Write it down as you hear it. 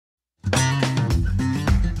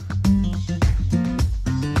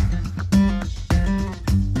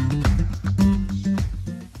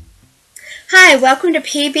Hi, welcome to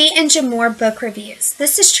PB&J'More Book Reviews.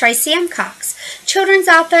 This is Tracey M. Cox, children's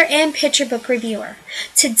author and picture book reviewer.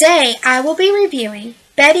 Today I will be reviewing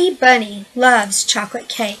Betty Bunny Loves Chocolate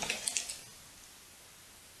Cake.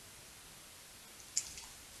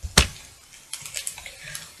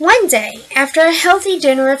 One day, after a healthy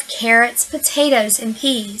dinner of carrots, potatoes, and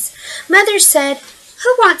peas, Mother said,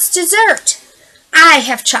 "Who wants dessert?" "I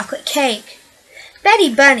have chocolate cake."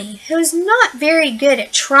 Betty Bunny, who is not very good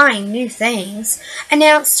at trying new things,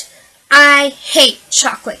 announced, "I hate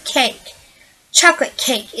chocolate cake. Chocolate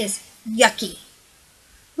cake is yucky."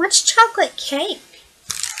 "What's chocolate cake?"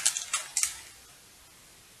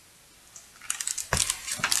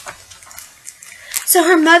 So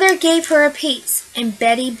her mother gave her a piece, and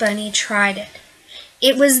Betty Bunny tried it.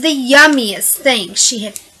 It was the yummiest thing she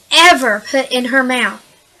had ever put in her mouth.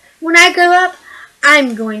 "When I grow up,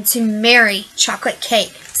 I'm going to marry chocolate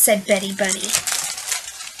cake," said Betty Bunny.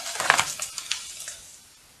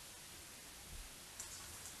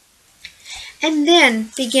 And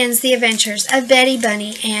then begins the adventures of Betty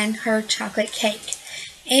Bunny and her chocolate cake,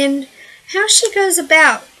 and how she goes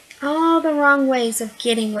about all the wrong ways of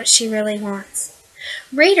getting what she really wants.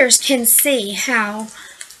 Readers can see how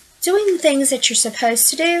doing things that you're supposed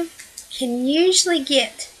to do can usually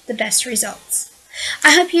get the best results.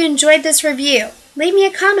 I hope you enjoyed this review. Leave me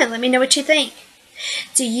a comment. Let me know what you think.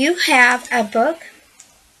 Do you have a book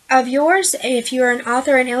of yours, if you're an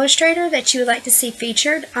author and illustrator, that you would like to see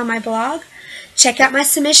featured on my blog? Check out my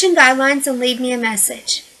submission guidelines and leave me a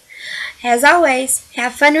message. As always,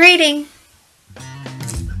 have fun reading.